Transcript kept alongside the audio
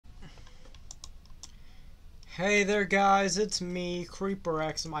Hey there guys, it's me,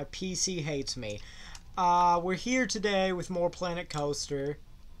 CreeperX, and my PC hates me. We're here today with more Planet Coaster.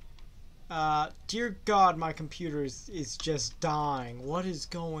 Dear God, my computer is just dying. What is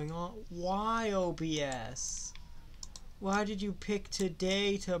going on? Why OBS? Why did you pick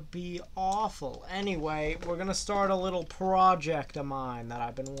today to be awful? Anyway, we're gonna start a little project of mine that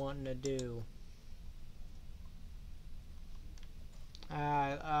I've been wanting to do.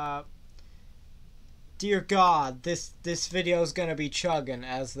 Dear God, this video is gonna be chugging,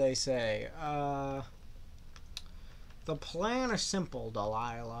 as they say. The plan is simple,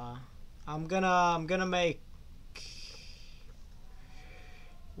 Delilah. I'm gonna make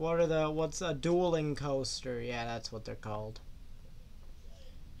what's a dueling coaster? Yeah, that's what they're called.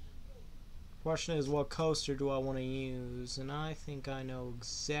 Question is, what coaster do I want to use? And I think I know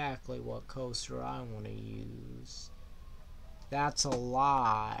exactly what coaster I want to use. That's a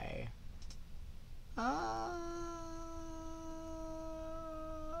lie. And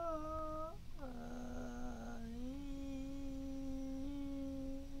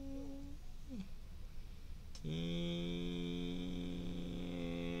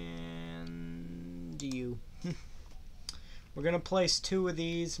you. We're gonna place two of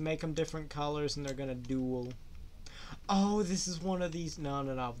these, make them different colors, and they're gonna duel. Oh, this is one of these. No.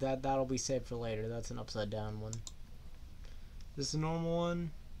 That'll be saved for later. That's an upside down one. This is a normal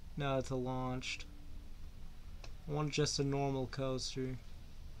one? No, it's a launched. I want just a normal coaster.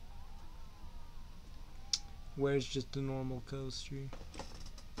 Where's just a normal coaster?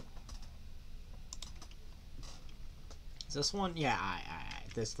 Is this one? Yeah,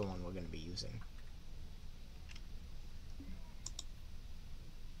 this is the one we're going to be using.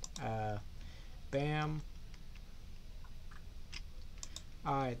 Bam.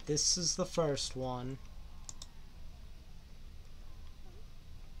 Alright, this is the first one.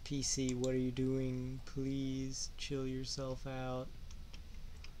 PC, what are you doing? Please chill yourself out.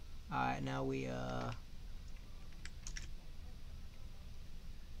 Alright, now we,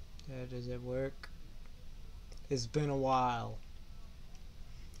 does it work? It's been a while.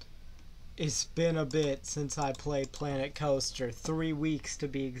 It's been a bit since I played Planet Coaster. 3 weeks to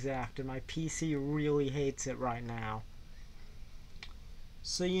be exact, and my PC really hates it right now.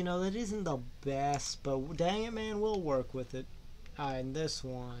 So, you know, that isn't the best, but dang it, man, we'll work with it. Alright, and this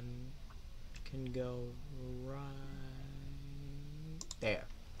one can go right there.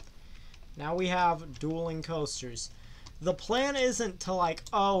 Now we have dueling coasters. The plan isn't to like,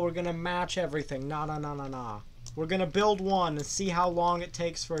 oh, we're gonna match everything. Nah. We're gonna build one and see how long it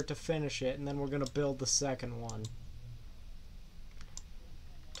takes for it to finish it, and then we're gonna build the second one.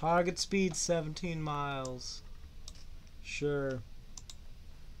 Target speed 17 miles. Sure.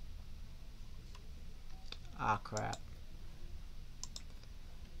 Ah, crap.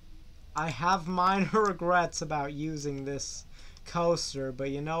 I have minor regrets about using this coaster, but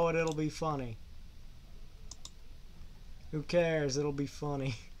you know what? It'll be funny. Who cares? It'll be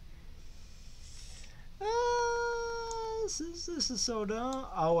funny. This is so dumb.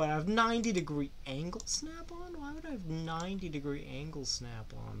 Oh, I have 90-degree angle snap on? Why would I have 90-degree angle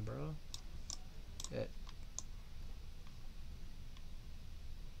snap on, bro?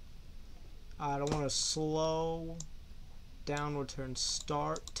 I don't want to slow downward turn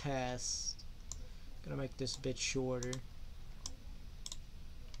start test. Gonna make this bit shorter.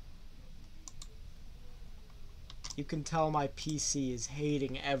 You can tell my PC is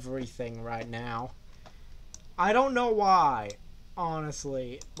hating everything right now. I don't know why,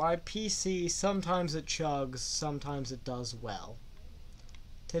 honestly. My PC, sometimes it chugs, sometimes it does well.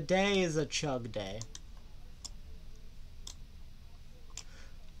 Today is a chug day.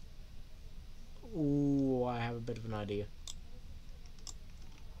 Ooh, I have a bit of an idea.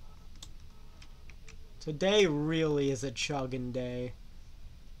 Today really is a chugging day.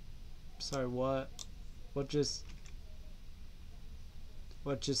 Sorry, what? What just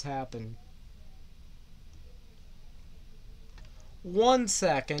happened? 1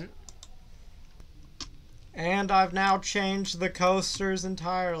 second. And I've now changed the coasters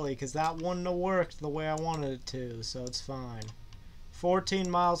entirely, because that wouldn't have worked the way I wanted it to, so it's fine. 14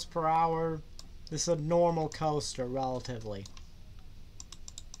 miles per hour. This is a normal coaster, relatively.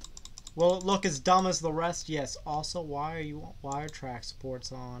 Will it look as dumb as the rest? Yes. Also, why are track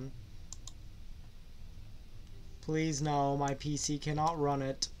supports on? Please no, my PC cannot run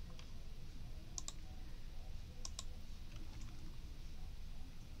it.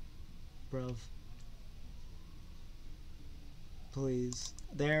 Bruv. Please.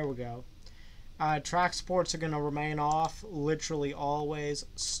 There we go. Track supports are going to remain off literally always.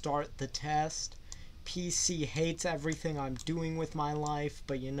 Start the test. PC hates everything I'm doing with my life,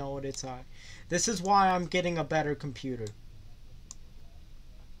 but you know what, it's this is why I'm getting a better computer.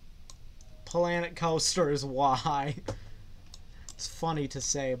 Planet Coaster is why. It's funny to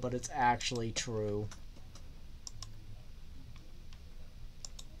say, but it's actually true.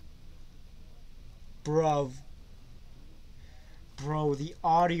 Bro, the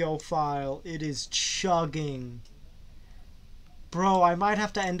audio file, it is chugging. Bro, I might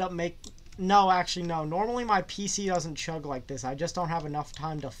have to end up No, actually, no. Normally my PC doesn't chug like this. I just don't have enough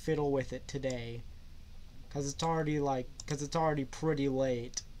time to fiddle with it today. Because it's already pretty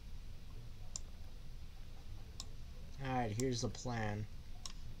late. Alright, here's the plan.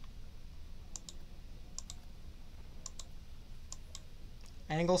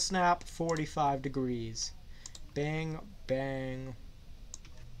 Angle snap, 45 degrees. Bang, bang.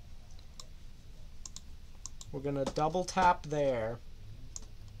 We're gonna double tap there.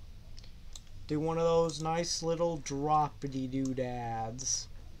 Do one of those nice little droppity-doodads.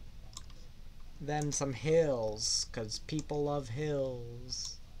 Then some hills, because people love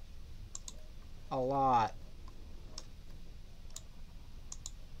hills. A lot.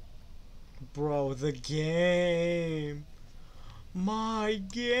 Bro, the game. My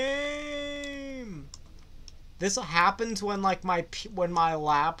game. This happens when like when my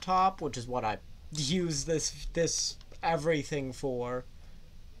laptop, which is what I use this everything for,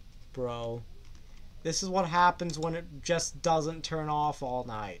 bro. This is what happens when it just doesn't turn off all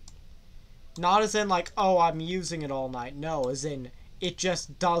night. Not as in like, oh, I'm using it all night. No, as in it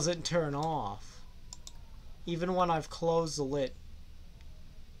just doesn't turn off. Even when I've closed the lid.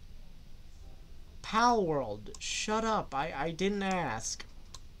 Pal World, shut up. I didn't ask.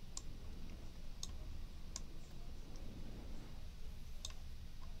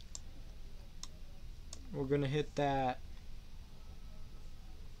 We're gonna hit that.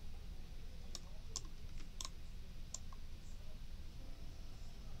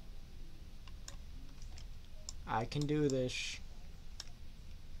 I can do this.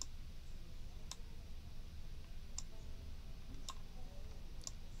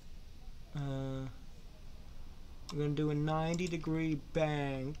 We're gonna do a 90-degree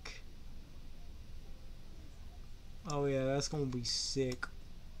bank. Oh yeah, that's gonna be sick.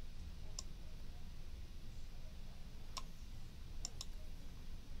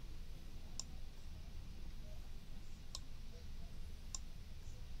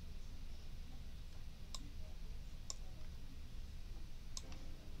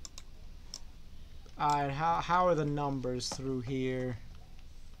 Alright, how are the numbers through here?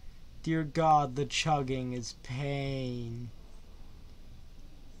 Dear God, the chugging is pain.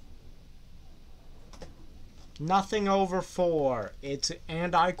 Nothing over 4. It's,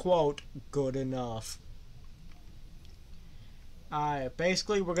 and I quote, good enough. Alright,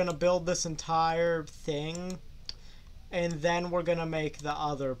 basically we're gonna build this entire thing, and then we're gonna make the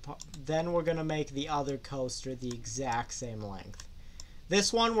other coaster the exact same length.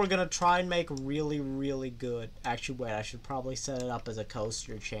 This one we're gonna try and make really, really good. Actually, wait, I should probably set it up as a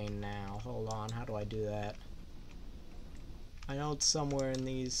coaster chain now. Hold on, how do I do that? I know it's somewhere in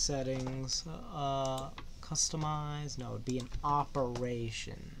these settings. Customize? No, it'd be in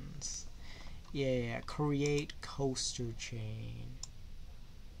operations. Yeah, create coaster chain.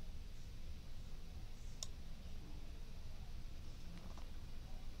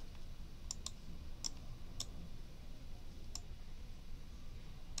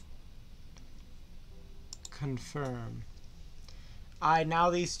 Confirm. Alright, now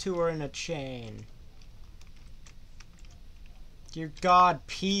these two are in a chain. Dear God,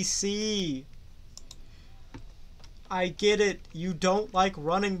 PC! I get it. You don't like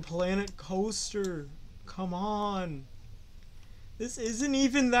running Planet Coaster. Come on. This isn't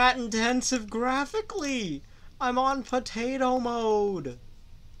even that intensive graphically. I'm on potato mode.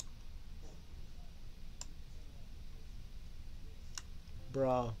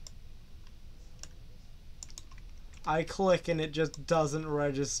 Bro. I click and it just doesn't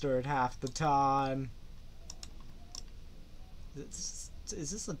register at half the time. Is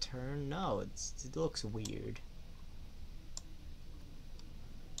this a turn? No, it looks weird.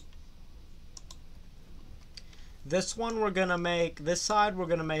 This one we're gonna make, this side we're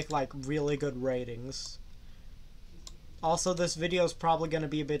gonna make like really good ratings. Also, this video is probably gonna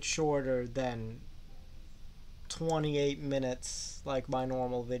be a bit shorter than 28 minutes like my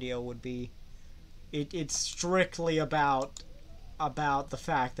normal video would be. It's strictly about the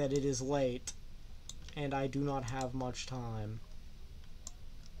fact that it is late and I do not have much time.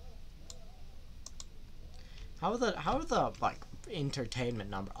 How are the like entertainment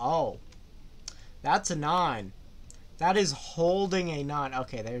number? Oh, that's a 9. That is holding a 9.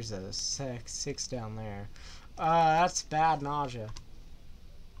 Okay, there's a 6 down there. That's bad nausea.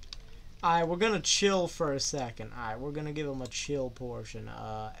 Alright, we're gonna chill for a second. Alright, we're gonna give him a chill portion.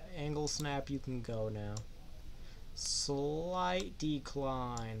 Angle snap, you can go now. Slight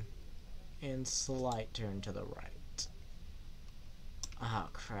decline. And slight turn to the right. Oh,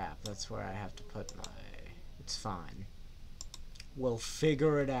 crap. That's where I have to put my... It's fine. We'll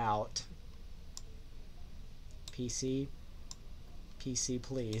figure it out. PC? PC,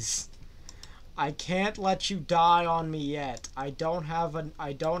 please. I can't let you die on me yet. I don't have the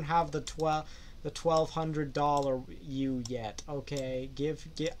 $1,200 you yet. Okay, give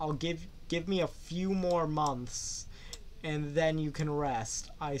me a few more months, and then you can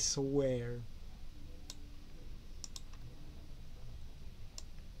rest. I swear.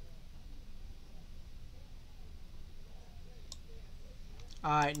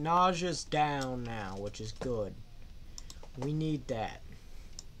 Alright, nausea's down now, which is good. We need that.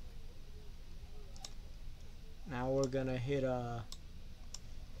 Now we're gonna hit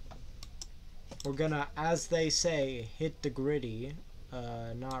we're gonna, as they say, hit the gritty.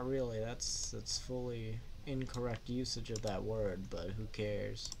 Not really, that's fully incorrect usage of that word, but who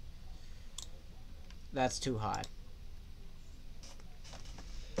cares? That's too high.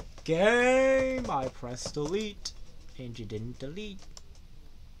 Game! I pressed delete, and you didn't delete.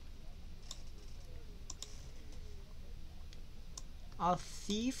 A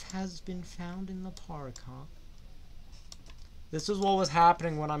thief has been found in the park, huh? This is what was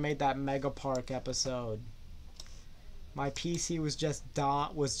happening when I made that Mega Park episode. My PC was just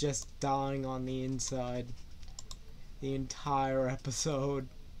dying on the inside. The entire episode.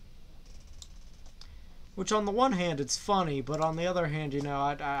 Which on the one hand it's funny, but on the other hand, you know,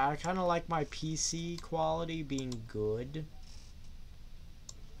 I kind of like my PC quality being good.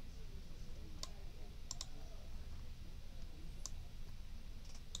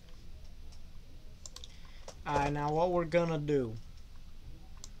 Alright, now what we're gonna do,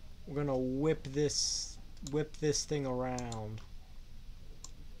 we're gonna whip this thing around.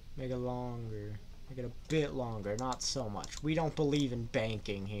 Make it longer. Make it a bit longer, not so much. We don't believe in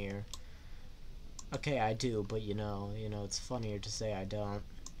banking here. Okay, I do, but you know, it's funnier to say I don't.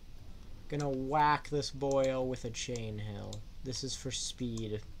 Gonna whack this boyo with a chain hill. This is for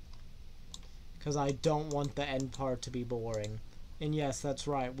speed. Because I don't want the end part to be boring. And yes, that's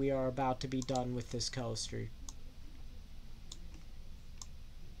right, we are about to be done with this coaster.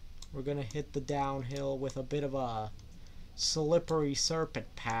 We're gonna hit the downhill with a bit of a slippery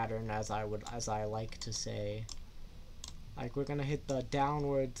serpent pattern, as I like to say. Like, we're gonna hit the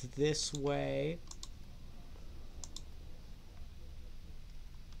downwards this way.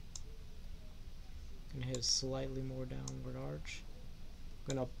 Gonna hit a slightly more downward arch.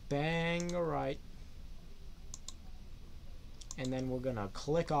 Gonna bang a right. And then we're gonna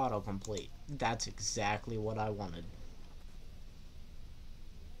click autocomplete. That's exactly what I wanted.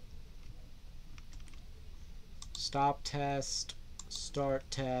 Stop test. Start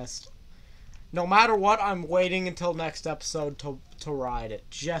test. No matter what, I'm waiting until next episode to ride it.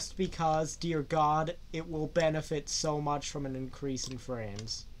 Just because, dear God, it will benefit so much from an increase in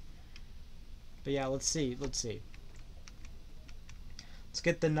frames. But yeah, let's see. Let's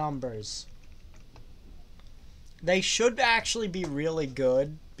get the numbers. They should actually be really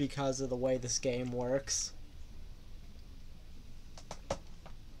good because of the way this game works.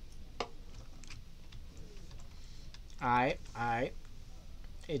 Alright.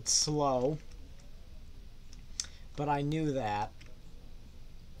 It's slow. But I knew that.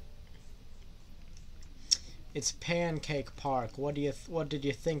 It's Pancake Park. What did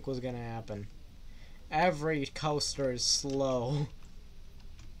you think was gonna happen? Every coaster is slow.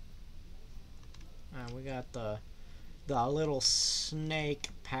 We got the little snake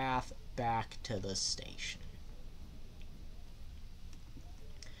path back to the station.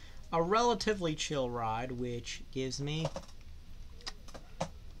 A relatively chill ride, which gives me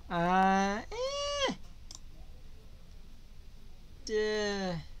I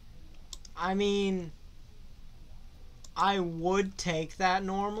mean, I would take that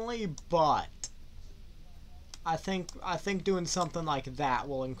normally, but I think doing something like that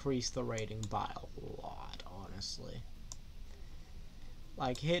will increase the rating by a lot, honestly.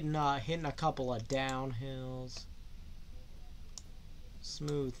 Like hitting a couple of downhills.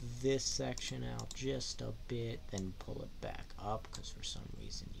 Smooth this section out just a bit, then pull it back up, because for some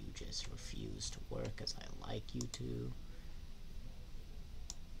reason you just refuse to work as I like you to.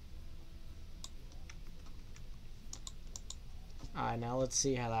 Alright, now let's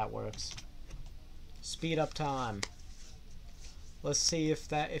see how that works. Speed up time. Let's see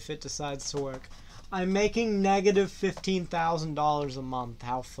if it decides to work. I'm making negative $15,000 a month.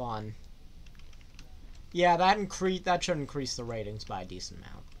 How fun. Yeah, that should increase the ratings by a decent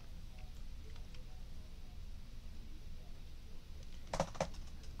amount.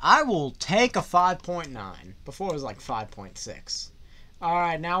 I will take a 5.9. Before it was like 5.6.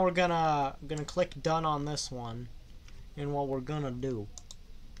 Alright, now we're gonna click done on this one. And what we're gonna do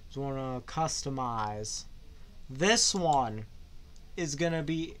is we're gonna customize. This one is gonna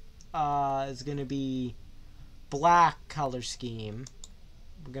be black color scheme.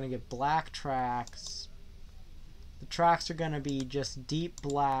 We're gonna get black tracks. The tracks are gonna be just deep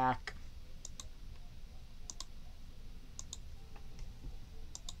black.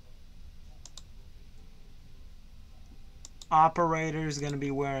 Operator's gonna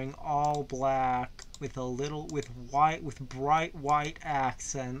be wearing all black with bright white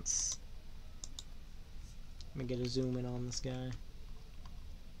accents. Let me get a zoom in on this guy.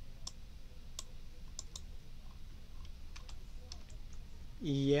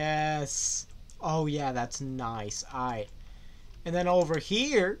 Yes. Oh yeah, that's nice. Alright. And then over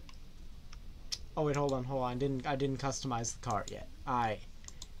here. Oh wait, hold on. I didn't customize the cart yet. Alright.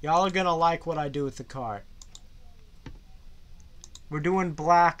 Y'all are gonna like what I do with the cart. We're doing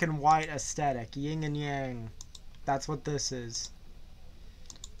black and white aesthetic. Yin and yang. That's what this is.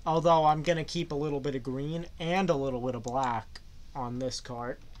 Although I'm going to keep a little bit of green and a little bit of black on this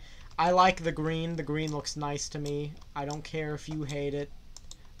cart. I like the green. The green looks nice to me. I don't care if you hate it.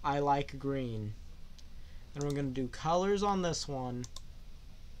 I like green. And we're going to do colors on this one.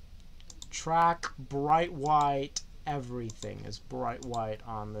 Track, bright white. Everything is bright white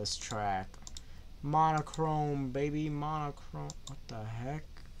on this track. Monochrome, baby, monochrome. What the heck?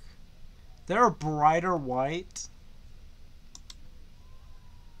 There a brighter white?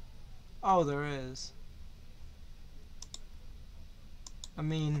 Oh, there is. I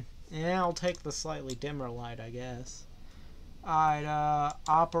mean, yeah, I'll take the slightly dimmer light, I guess. Alright,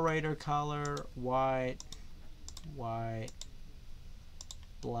 operator color, white, white,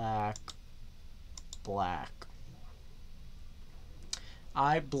 black, black.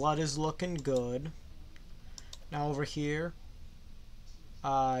 Alright, blood is looking good. Now over here,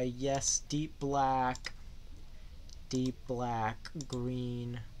 yes, deep black,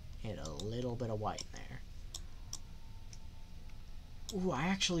 green, and a little bit of white in there. Ooh, I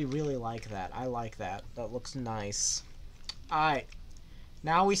actually really like that. I like that. That looks nice. Alright,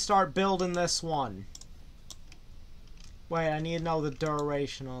 now we start building this one. Wait, I need to know the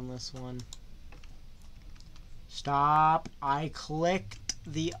duration on this one. Stop. I clicked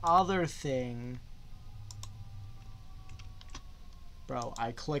the other thing. Bro,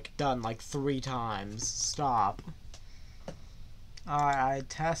 I clicked done like 3 times. Stop. Alright, I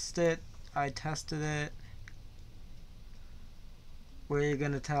tested it. What are you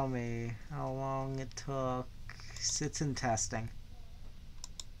gonna tell me? How long it took? It's in testing.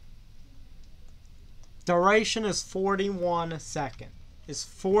 Duration is 41 seconds. Is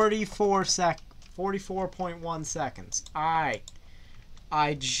 44.1 seconds. Alright.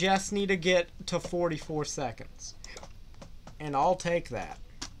 I just need to get to 44 seconds. And I'll take that.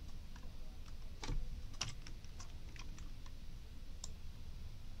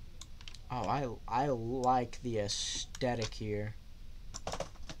 Oh, I like the aesthetic here.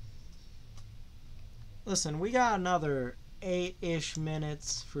 Listen, we got another 8-ish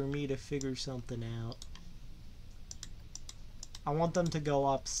minutes for me to figure something out. I want them to go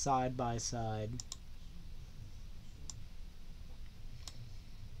up side by side.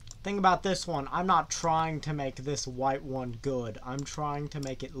 Thing about this one, I'm not trying to make this white one good. I'm trying to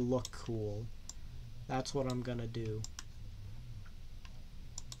make it look cool. That's what I'm gonna do.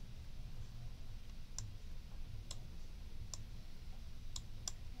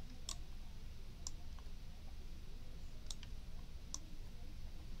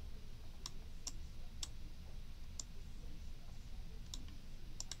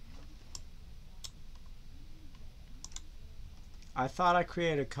 I thought I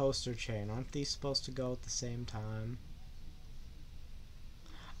created a coaster chain. Aren't these supposed to go at the same time?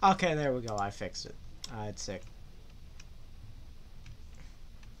 Okay, there we go. I fixed it. It's sick.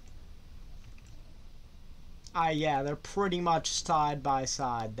 Yeah, they're pretty much side by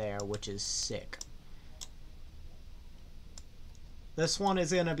side there, which is sick. This one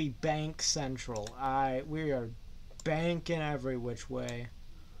is gonna be bank central. We are banking every which way.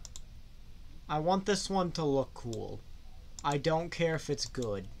 I want this one to look cool. I don't care if it's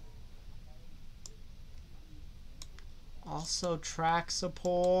good. Also, track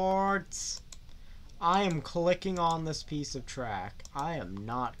supports. I am clicking on this piece of track. I am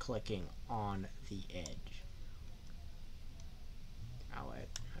not clicking on the edge. Oh wait,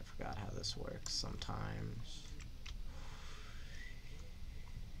 I forgot how this works sometimes.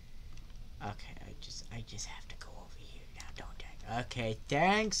 Okay, I just have to go over here now, don't I? Okay,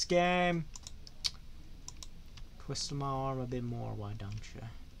 thanks, game. Twist my arm a bit more, why don't you?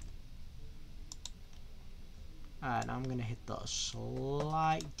 Alright, now I'm gonna hit the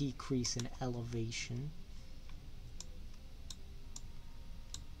slight decrease in elevation.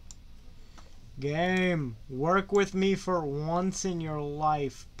 Game, work with me for once in your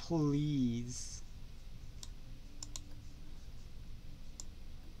life, please.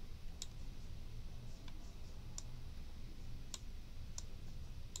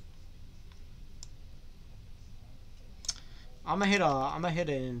 I'm gonna hit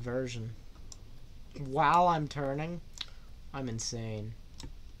an inversion. While I'm turning, I'm insane.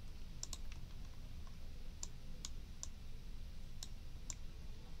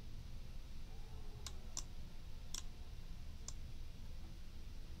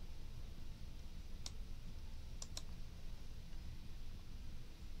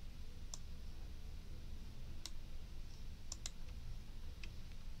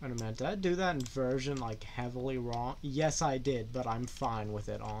 Wait a minute, did I do that inversion like heavily wrong? Yes, I did, but I'm fine with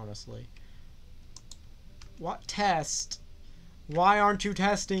it, honestly. What test? Why aren't you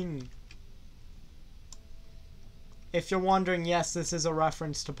testing? If you're wondering, yes, this is a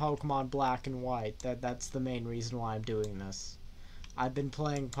reference to Pokemon Black and White. That's the main reason why I'm doing this. I've been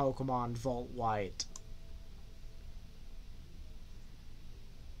playing Pokemon Volt White.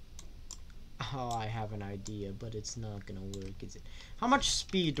 Oh, I have an idea, but it's not gonna work, is it? How much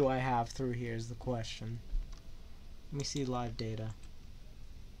speed do I have through here is the question. Let me see live data.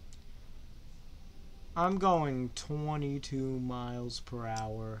 I'm going 22 miles per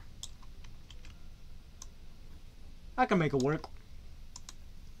hour. I can make it work.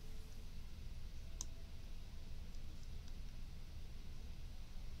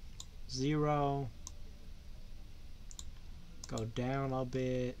 Zero. Go down a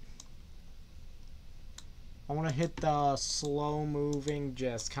bit. I want to hit the slow moving,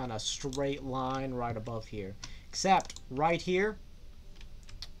 just kind of straight line right above here. Except right here.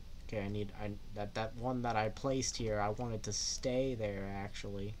 Okay, that one that I placed here, I want it to stay there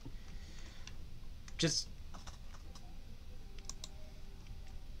actually. Just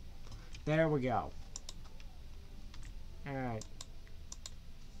there we go. Alright.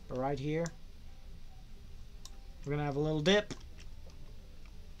 But right here, we're gonna have a little dip.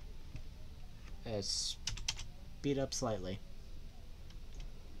 Speed up slightly.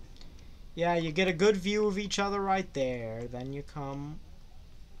 Yeah, you get a good view of each other right there. Then you come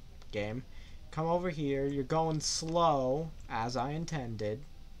over here. You're going slow, as I intended.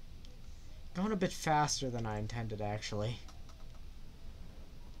 Going a bit faster than I intended, actually.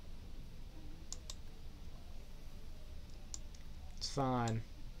 It's fine.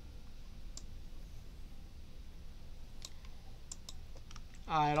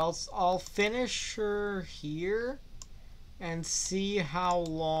 Alright, I'll finish her here and see how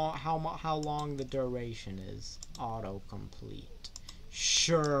long the duration is. Autocomplete.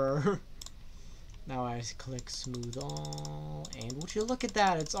 Sure. Now I click smooth all, and would you look at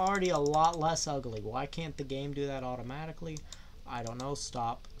that? It's already a lot less ugly. Why can't the game do that automatically? I don't know.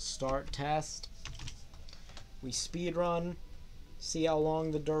 Stop. Start test. We speedrun. See how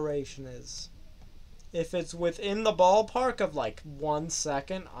long the duration is. If it's within the ballpark of like 1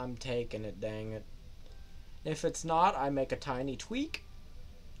 second, I'm taking it, dang it. If it's not, I make a tiny tweak.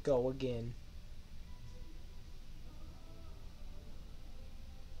 Go again.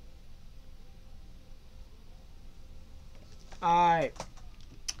 Alright.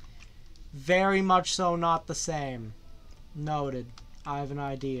 Very much so not the same. Noted. I have an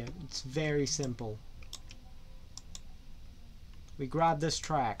idea. It's very simple. We grab this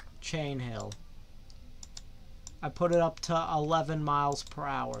track, Chain Hill. I put it up to 11 miles per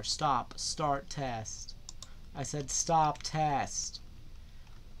hour. Stop. Start test. I said stop test.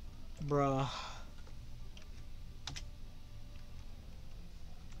 Bruh.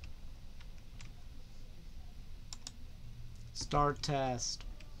 Start test.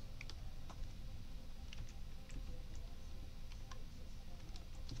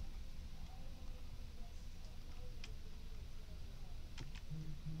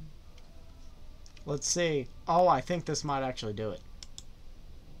 Let's see. Oh, I think this might actually do it.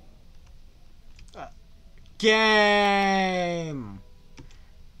 Game!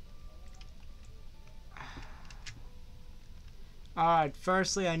 Alright,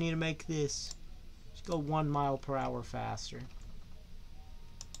 firstly I need to make this just go 1 mile per hour faster.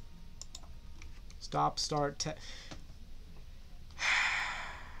 Stop, start,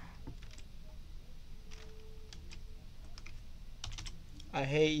 I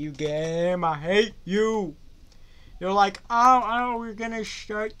hate you, game. I hate you. You're like, oh, we're gonna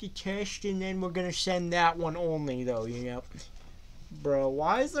start the test and then we're gonna send that one only, though, you know. Bro,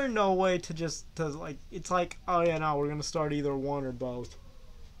 why is there no way to just, like, it's like, oh yeah, no, we're gonna start either one or both.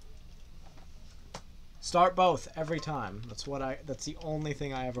 Start both every time. That's the only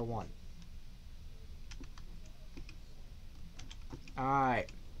thing I ever want.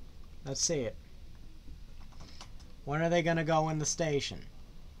 Alright. Let's see it. When are they gonna go in the station?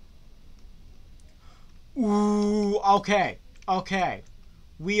 Ooh, okay. Okay.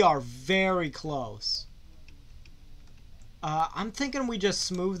 We are very close. I'm thinking we just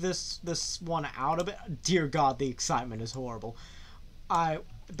smooth this one out a bit. Dear God, the excitement is horrible.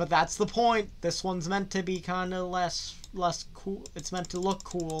 But that's the point. This one's meant to be kind of less cool. It's meant to look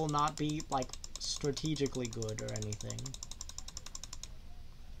cool, not be, like, strategically good or anything.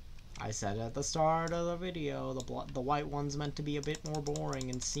 I said at the start of the video, the white one's meant to be a bit more boring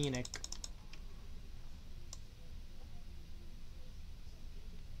and scenic.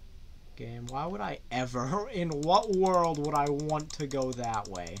 Game, why would I ever, in what world would I want to go that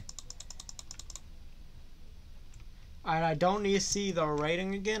way? And I don't need to see the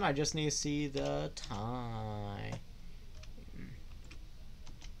rating again, I just need to see the time.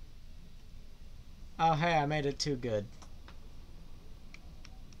 Oh hey, I made it too good.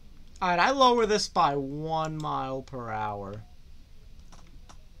 Alright, I lower this by 1 mile per hour.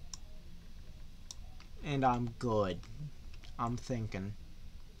 And I'm good. I'm thinking.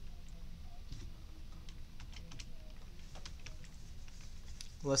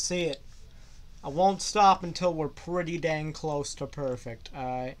 Let's see it. I won't stop until we're pretty dang close to perfect.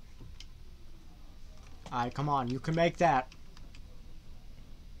 Alright. Alright, come on. You can make that.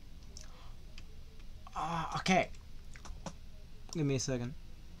 Okay. Give me a second.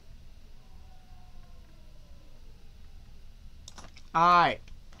 Alright.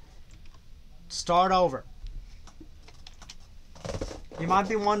 Start over. You might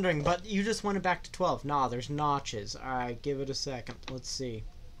be wondering, but you just went back to 12. Nah, there's notches. Alright, give it a second. Let's see.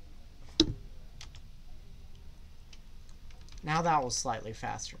 Now that was slightly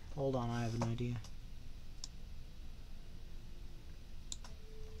faster. Hold on, I have an idea.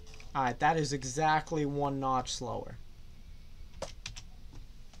 Alright, that is exactly 1 notch slower.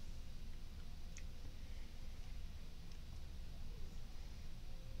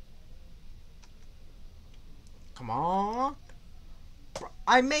 Come on.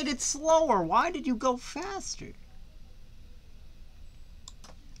 I made it slower. Why did you go faster?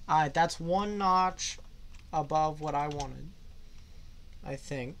 Alright, that's 1 notch above what I wanted. I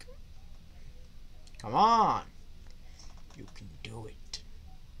think. Come on. You can do it.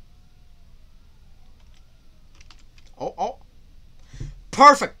 Oh.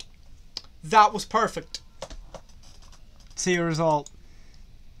 Perfect. That was perfect. See your result.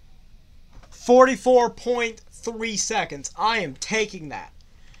 44.3 seconds. I am taking that.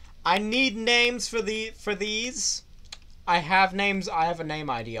 I need names for these. I have names. I have a name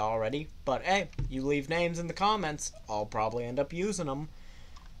idea already. But hey, you leave names in the comments. I'll probably end up using them.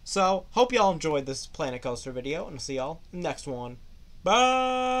 So, hope y'all enjoyed this Planet Coaster video. And I'll see y'all next one.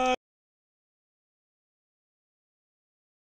 Bye!